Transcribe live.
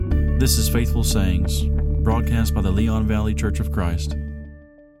This is Faithful Sayings, broadcast by the Leon Valley Church of Christ.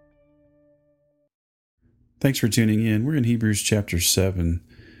 Thanks for tuning in. We're in Hebrews chapter 7.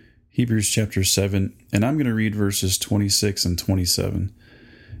 And I'm going to read verses 26 and 27.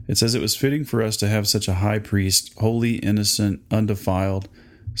 It says, "It was fitting for us to have such a high priest, holy, innocent, undefiled,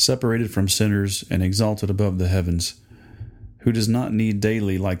 separated from sinners, and exalted above the heavens, who does not need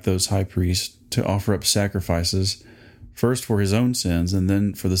daily, like those high priests, to offer up sacrifices, first for his own sins and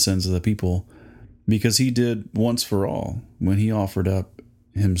then for the sins of the people, because he did once for all when he offered up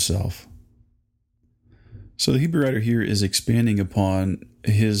himself." So the Hebrew writer here is expanding upon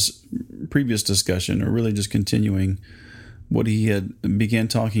his previous discussion, or really just continuing what he had began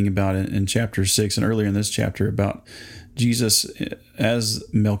talking about in chapter 6 and earlier in this chapter about Jesus as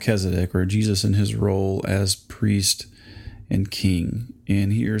Melchizedek, or Jesus in his role as priest and king.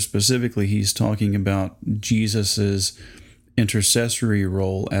 And here specifically he's talking about Jesus's intercessory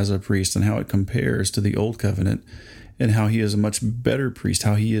role as a priest and how it compares to the old covenant, and how he is a much better priest,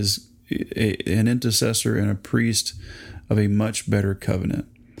 how he is an intercessor and a priest of a much better covenant.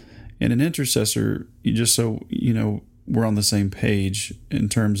 And an intercessor, just so you know, we're on the same page in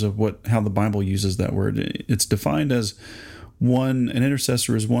terms of how the Bible uses that word. It's defined as an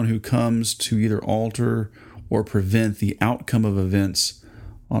intercessor is one who comes to either alter or prevent the outcome of events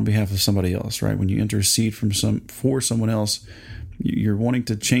on behalf of somebody else, right? When you intercede for someone else, you're wanting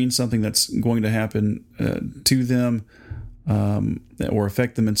to change something that's going to happen to them or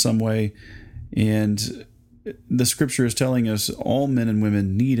affect them in some way. And the scripture is telling us all men and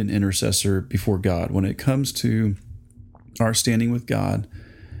women need an intercessor before God. When it comes to our standing with God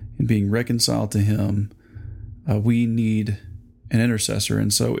and being reconciled to Him, we need an intercessor.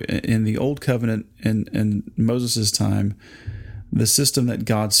 And so in the old covenant and Moses' time, the system that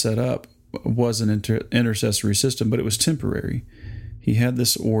God set up was an intercessory system, but it was temporary. He had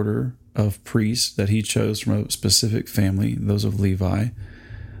this order of priests that he chose from a specific family, those of Levi.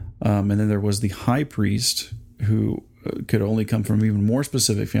 And then there was the high priest, who could only come from an even more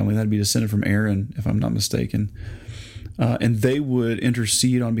specific family. That'd be descended from Aaron, if I'm not mistaken. And they would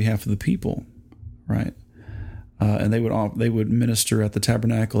intercede on behalf of the people, right? And they would minister at the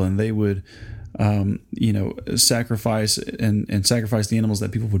tabernacle, and they would, sacrifice and sacrifice the animals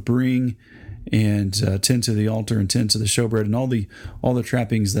that people would bring, and tend to the altar and tend to the showbread and all the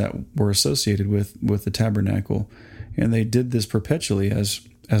trappings that were associated with the tabernacle. And they did this perpetually as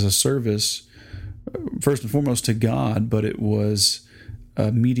a service, first and foremost to God, but it was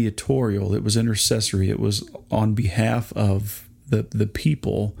mediatorial, it was intercessory, it was on behalf of the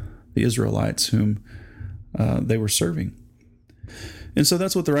people, the Israelites, whom they were serving. And so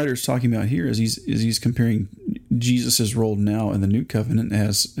that's what the writer is talking about here, is he's comparing Jesus' role now in the new covenant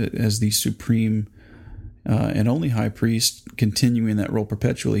as the supreme and only high priest, continuing that role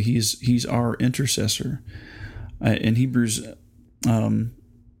perpetually. He's our intercessor. In Hebrews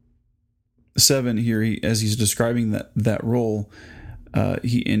 7 here, as he's describing that role,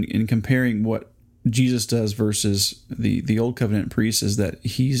 he in comparing what Jesus does versus the old covenant priest, is that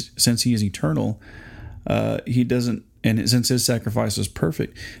since he is eternal, he doesn't. And since his sacrifice is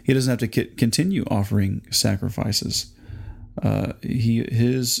perfect, he doesn't have to continue offering sacrifices. When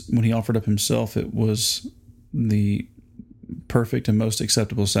he offered up himself, it was the perfect and most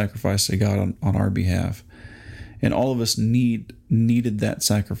acceptable sacrifice to God on our behalf. And all of us needed that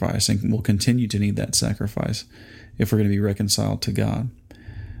sacrifice, and will continue to need that sacrifice if we're going to be reconciled to God.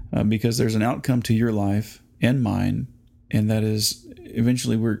 Because there's an outcome to your life and mine, and that is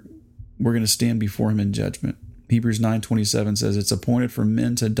eventually we're going to stand before Him in judgment. Hebrews 9:27 says it's appointed for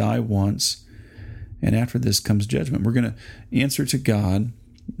men to die once, and after this comes judgment. We're going to answer to God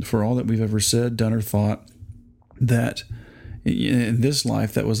for all that we've ever said, done, or thought that in this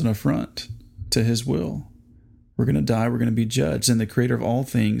life that was an affront to His will. We're going to die, we're going to be judged, and the Creator of all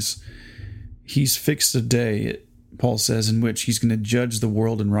things, He's fixed a day, Paul says, in which He's going to judge the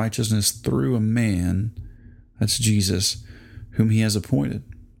world in righteousness through a man, that's Jesus, whom He has appointed.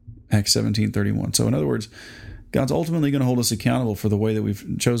 Acts 17:31. So in other words, God's ultimately going to hold us accountable for the way that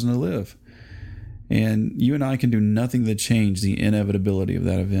we've chosen to live. And you and I can do nothing to change the inevitability of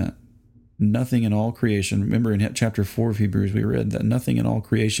that event. Nothing in all creation. Remember in chapter 4 of Hebrews, we read that nothing in all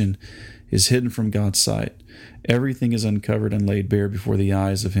creation is hidden from God's sight. Everything is uncovered and laid bare before the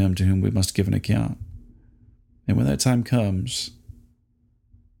eyes of Him to whom we must give an account. And when that time comes,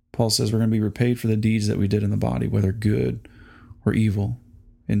 Paul says we're going to be repaid for the deeds that we did in the body, whether good or evil,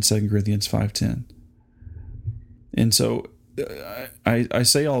 in 2 Corinthians 5:10. And so I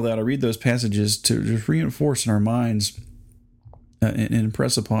say all that. I read those passages to just reinforce in our minds and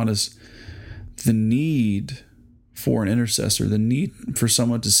impress upon us the need for an intercessor, the need for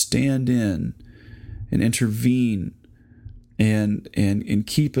someone to stand in and intervene and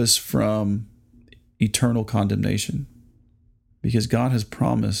keep us from eternal condemnation. Because God has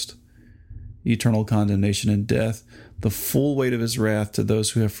promised eternal condemnation and death, the full weight of his wrath to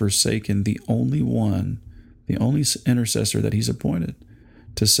those who have forsaken the only intercessor that he's appointed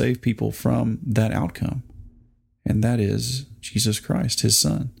to save people from that outcome. And that is Jesus Christ, his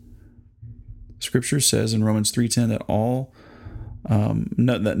Son. Scripture says in Romans 3:10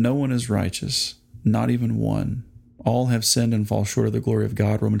 that no one is righteous, not even one. All have sinned and fall short of the glory of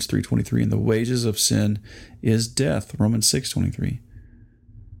God, Romans 3:23. And the wages of sin is death, Romans 6:23.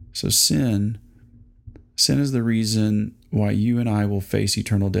 So sin is the reason why you and I will face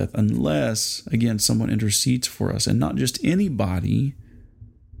eternal death, unless, again, someone intercedes for us. And not just anybody,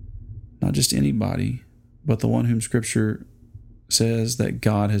 but the one whom Scripture says that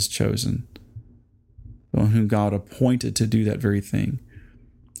God has chosen, the one whom God appointed to do that very thing.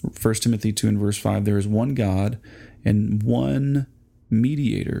 1 Timothy 2 and verse 5, there is one God and one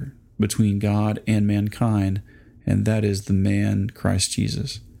mediator between God and mankind, and that is the man Christ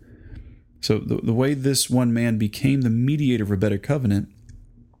Jesus. So the way this one man became the mediator of a better covenant,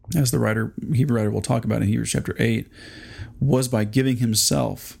 as the Hebrew writer will talk about in Hebrews chapter 8, was by giving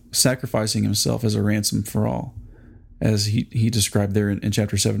himself, sacrificing himself as a ransom for all, as he described there in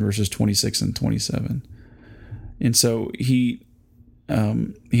chapter 7, verses 26 and 27. And so he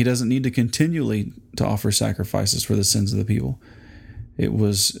doesn't need to continually to offer sacrifices for the sins of the people. He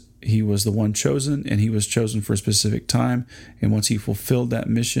was the one chosen, and he was chosen for a specific time. And once he fulfilled that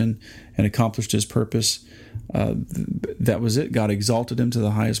mission and accomplished his purpose, that was it. God exalted him to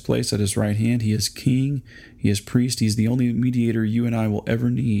the highest place at his right hand. He is king. He is priest. He's the only mediator you and I will ever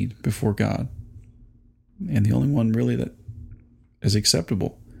need before God, and the only one really that is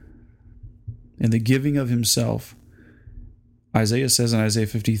acceptable. And the giving of himself, Isaiah says in Isaiah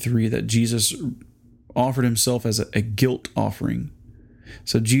 53 that Jesus offered himself as a guilt offering.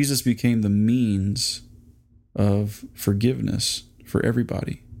 So Jesus became the means of forgiveness for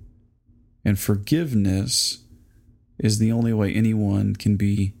everybody. And forgiveness is the only way anyone can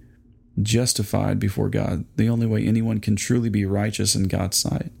be justified before God. The only way anyone can truly be righteous in God's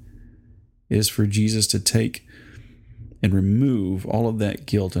sight is for Jesus to take and remove all of that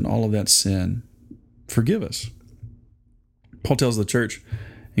guilt and all of that sin. Forgive us. Paul tells the church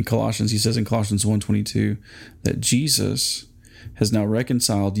in Colossians, he says in Colossians 1:22, that Jesus has now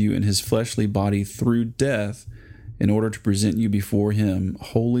reconciled you in his fleshly body through death in order to present you before him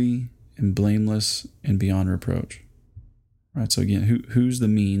holy and blameless and beyond reproach. Right? So again, who's the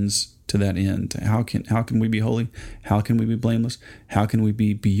means to that end? How can we be holy? How can we be blameless? How can we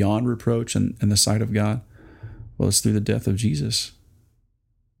be beyond reproach in the sight of God? Well, it's through the death of Jesus.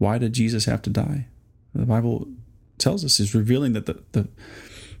 Why did Jesus have to die? The Bible tells us, is revealing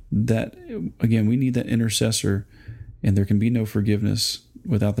that again, we need that intercessor, and there can be no forgiveness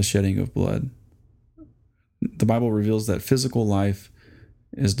without the shedding of blood. The Bible reveals that physical life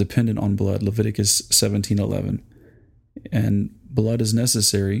is dependent on blood, Leviticus 17:11, and blood is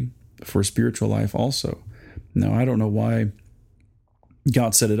necessary for spiritual life also. Now, I don't know why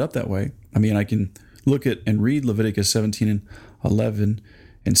God set it up that way. I mean, I can look at and read Leviticus 17:11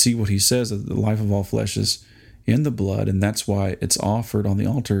 and see what he says, that the life of all flesh is in the blood, and that's why it's offered on the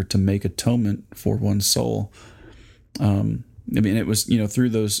altar to make atonement for one's soul. It was, through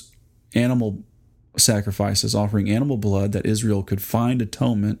those animal sacrifices, offering animal blood, that Israel could find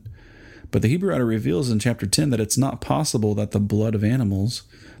atonement. But the Hebrew writer reveals in chapter 10 that it's not possible that the blood of animals,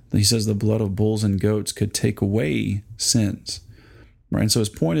 he says the blood of bulls and goats, could take away sins. Right? And so his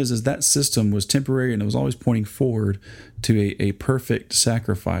point is that system was temporary, and it was always pointing forward to a perfect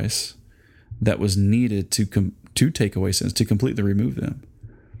sacrifice that was needed to take away sins, to completely remove them.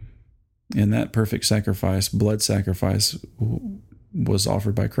 And that perfect sacrifice, blood sacrifice, was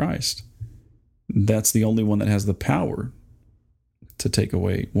offered by Christ. That's the only one that has the power to take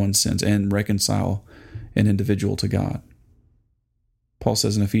away one's sins and reconcile an individual to God. Paul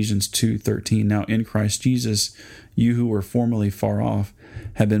says in Ephesians 2:13, now in Christ Jesus, you who were formerly far off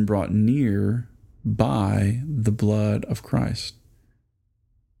have been brought near by the blood of Christ.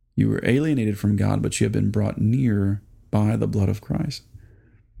 You were alienated from God, but you have been brought near by the blood of Christ.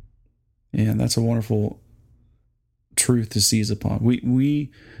 And that's a wonderful truth to seize upon.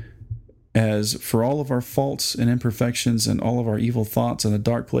 We, as for all of our faults and imperfections and all of our evil thoughts and the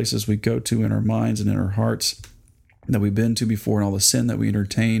dark places we go to in our minds and in our hearts that we've been to before, and all the sin that we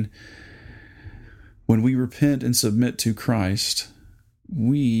entertain, when we repent and submit to Christ,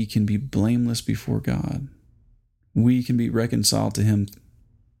 we can be blameless before God. We can be reconciled to him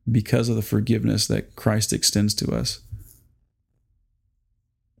because of the forgiveness that Christ extends to us.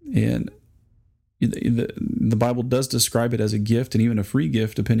 And the Bible does describe it as a gift, and even a free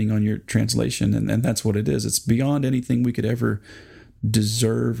gift, depending on your translation. And that's what it is. It's beyond anything we could ever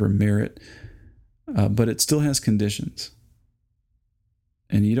deserve or merit, but it still has conditions.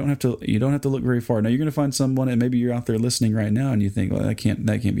 And you don't have to look very far. Now you're going to find someone, and maybe you're out there listening right now, and you think, well, that can't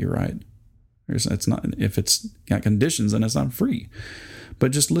be right. It's not. If it's got conditions, then it's not free.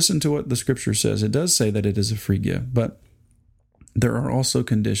 But just listen to what the Scripture says. It does say that it is a free gift, but there are also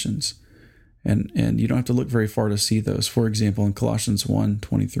conditions. And you don't have to look very far to see those. For example, in Colossians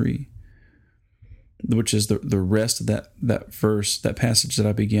 1:23, which is the rest of that verse, that passage that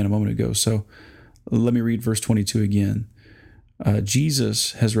I began a moment ago. So let me read verse 22 again.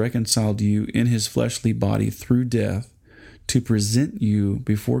 Jesus has reconciled you in his fleshly body through death to present you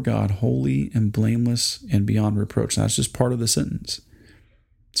before God holy and blameless and beyond reproach. Now, that's just part of the sentence.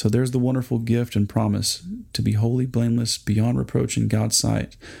 So there's the wonderful gift and promise to be holy, blameless, beyond reproach in God's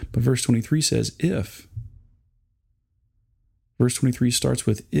sight. But verse 23 says, if. Verse 23 starts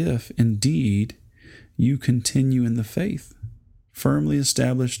with, if indeed you continue in the faith, firmly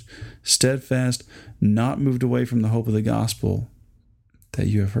established, steadfast, not moved away from the hope of the gospel that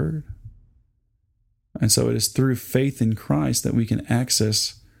you have heard. And so it is through faith in Christ that we can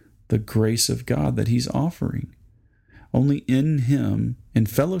access the grace of God that he's offering. Only in him, in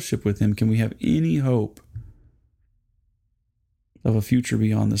fellowship with him, can we have any hope of a future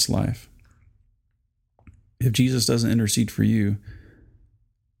beyond this life. If Jesus doesn't intercede for you,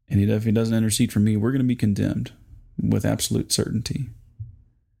 and if he doesn't intercede for me, we're going to be condemned with absolute certainty.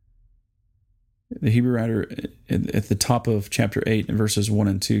 The Hebrew writer at the top of chapter 8 in verses 1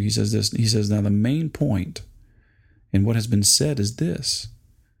 and 2, he says this. He says, now the main point in what has been said is this,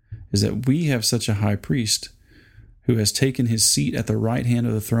 is that we have such a high priest who has taken his seat at the right hand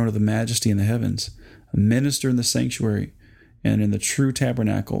of the throne of the majesty in the heavens, a minister in the sanctuary and in the true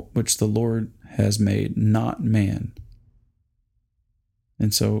tabernacle, which the Lord has made, not man.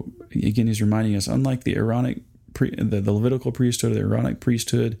 And so, again, he's reminding us, unlike the Levitical priesthood, the Aaronic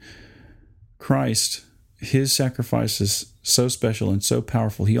priesthood, Christ, his sacrifice is so special and so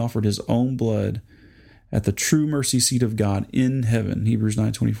powerful. He offered his own blood at the true mercy seat of God in heaven, Hebrews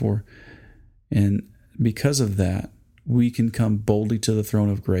 9:24. And because of that, we can come boldly to the throne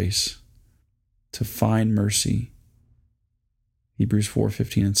of grace to find mercy. Hebrews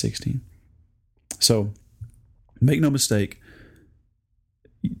 4:15 and 16. So, make no mistake,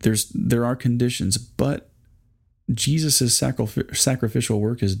 there are conditions, but Jesus' sacrificial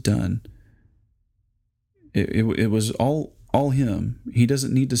work is done. It was all him. He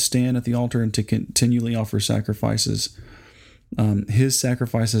doesn't need to stand at the altar and to continually offer sacrifices. His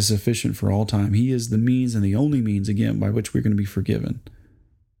sacrifice is sufficient for all time. He is the means and the only means, again, by which we're going to be forgiven.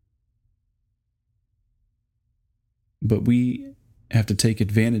 But we have to take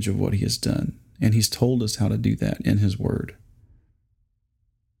advantage of what he has done. And he's told us how to do that in his word.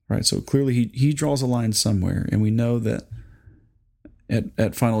 Right? So clearly he draws a line somewhere. And we know that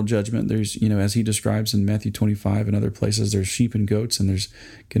at final judgment, there's, as he describes in Matthew 25 and other places, there's sheep and goats, and there's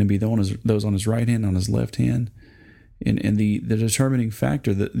going to be those on his right hand, on his left hand. And the determining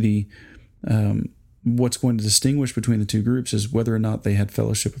factor, that what's going to distinguish between the two groups is whether or not they had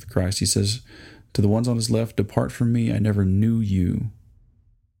fellowship with Christ. He says, to the ones on his left, depart from me, I never knew you.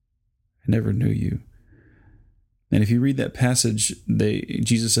 I never knew you. And if you read that passage,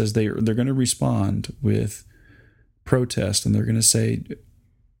 Jesus says they're going to respond with protest, and they're going to say,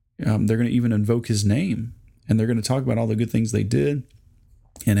 they're going to even invoke his name, and they're going to talk about all the good things they did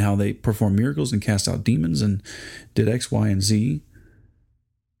and how they performed miracles and cast out demons and did X, Y, and Z.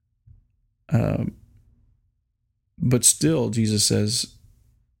 But still, Jesus says,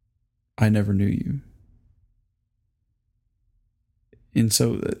 I never knew you. And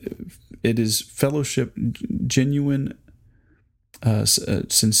so it is fellowship, genuine,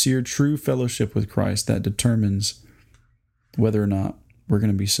 sincere, true fellowship with Christ that determines whether or not we're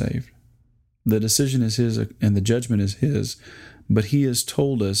going to be saved. The decision is his and the judgment is his, but he has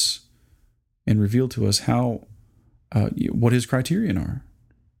told us and revealed to us how, what his criterion are,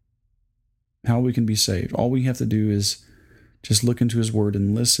 how we can be saved. All we have to do is just look into his word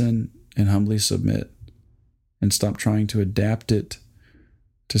and listen and humbly submit and stop trying to adapt it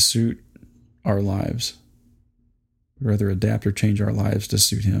to suit our lives. Rather adapt or change our lives to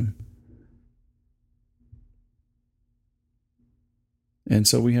suit him. And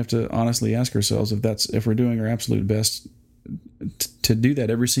so we have to honestly ask ourselves if we're doing our absolute best to do that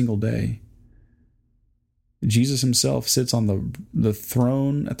every single day. Jesus himself sits on the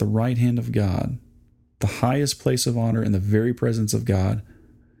throne at the right hand of God, the highest place of honor in the very presence of God.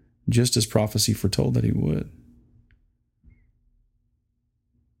 just as prophecy foretold that he would.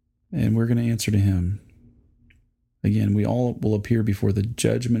 And we're going to answer to him. Again, we all will appear before the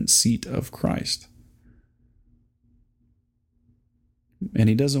judgment seat of Christ. And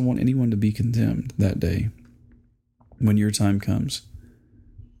he doesn't want anyone to be condemned that day when your time comes.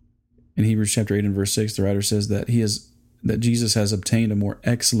 In Hebrews chapter 8 and verse 6, the writer says that Jesus has obtained a more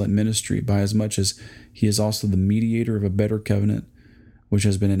excellent ministry by as much as he is also the mediator of a better covenant, which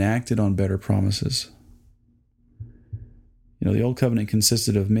has been enacted on better promises. The old covenant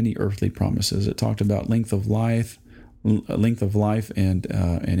consisted of many earthly promises. It talked about length of life and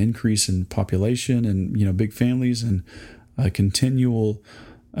an increase in population and, big families and continual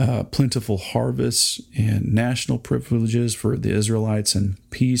plentiful harvests and national privileges for the Israelites and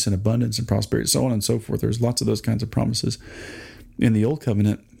peace and abundance and prosperity, so on and so forth. There's lots of those kinds of promises in the old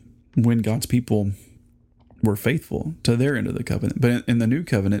covenant when God's people were faithful to their end of the covenant. But in the new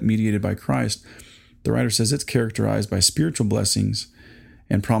covenant mediated by Christ, the writer says it's characterized by spiritual blessings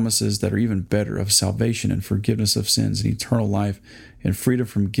and promises that are even better, of salvation and forgiveness of sins and eternal life and freedom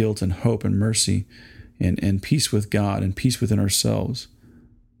from guilt and hope and mercy and peace with God and peace within ourselves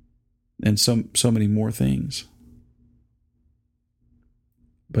and so many more things.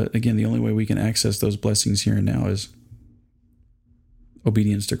 But again, the only way we can access those blessings here and now is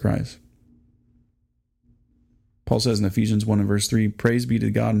obedience to Christ. Paul says in Ephesians 1 and verse 3, "Praise be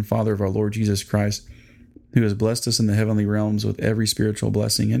to God and Father of our Lord Jesus Christ, who has blessed us in the heavenly realms with every spiritual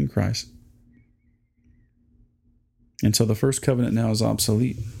blessing in Christ." And so the first covenant now is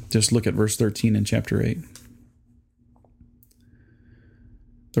obsolete. Just look at verse 13 in chapter 8.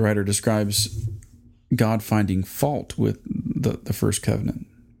 The writer describes God finding fault with the first covenant.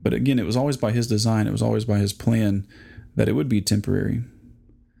 But again, it was always by his design, it was always by his plan that it would be temporary.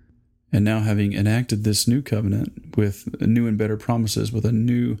 And now, having enacted this new covenant with new and better promises, with a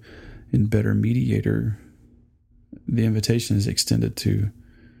new and better mediator, the invitation is extended to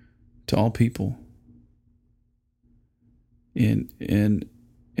all people. In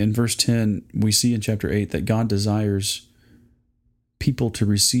verse 10, we see in chapter 8 that God desires people to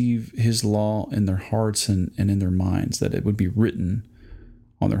receive his law in their hearts and in their minds, that it would be written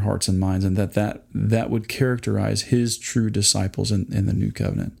on their hearts and minds, and that would characterize his true disciples in the new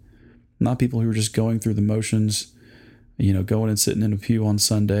covenant. Not people who are just going through the motions, going and sitting in a pew on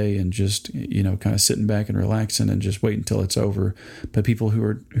Sunday and just, kind of sitting back and relaxing and just wait until it's over. But people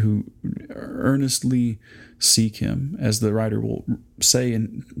who earnestly seek him, as the writer will say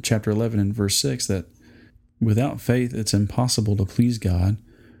in chapter 11 and verse 6, that without faith it's impossible to please God,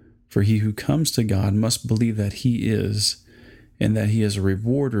 for he who comes to God must believe that he is, and that he is a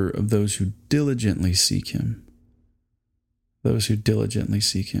rewarder of those who diligently seek him. Those who diligently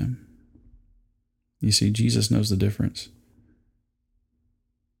seek him. You see, Jesus knows the difference.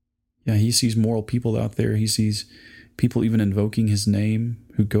 Yeah, he sees moral people out there. He sees people even invoking his name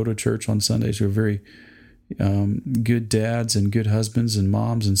who go to church on Sundays, who are very good dads and good husbands and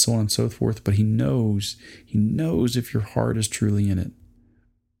moms and so on and so forth. But he knows if your heart is truly in it.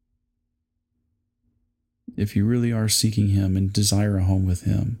 If you really are seeking him and desire a home with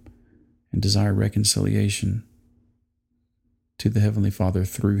him and desire reconciliation to the Heavenly Father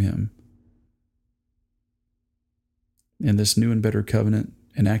through him. In this new and better covenant,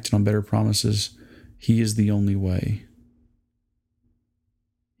 enacted on better promises, he is the only way.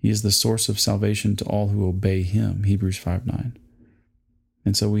 He is the source of salvation to all who obey him, Hebrews 5:9.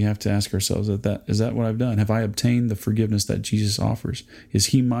 And so we have to ask ourselves, is that what I've done? Have I obtained the forgiveness that Jesus offers? Is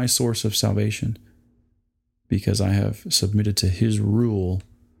he my source of salvation? Because I have submitted to his rule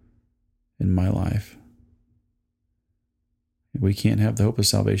in my life. We can't have the hope of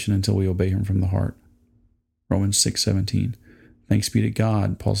salvation until we obey him from the heart. Romans 6:17. Thanks be to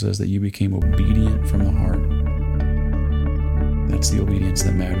God, Paul says, that you became obedient from the heart. That's the obedience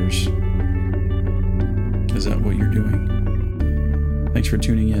that matters. Is that what you're doing? Thanks for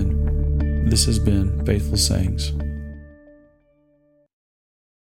tuning in. This has been Faithful Sayings.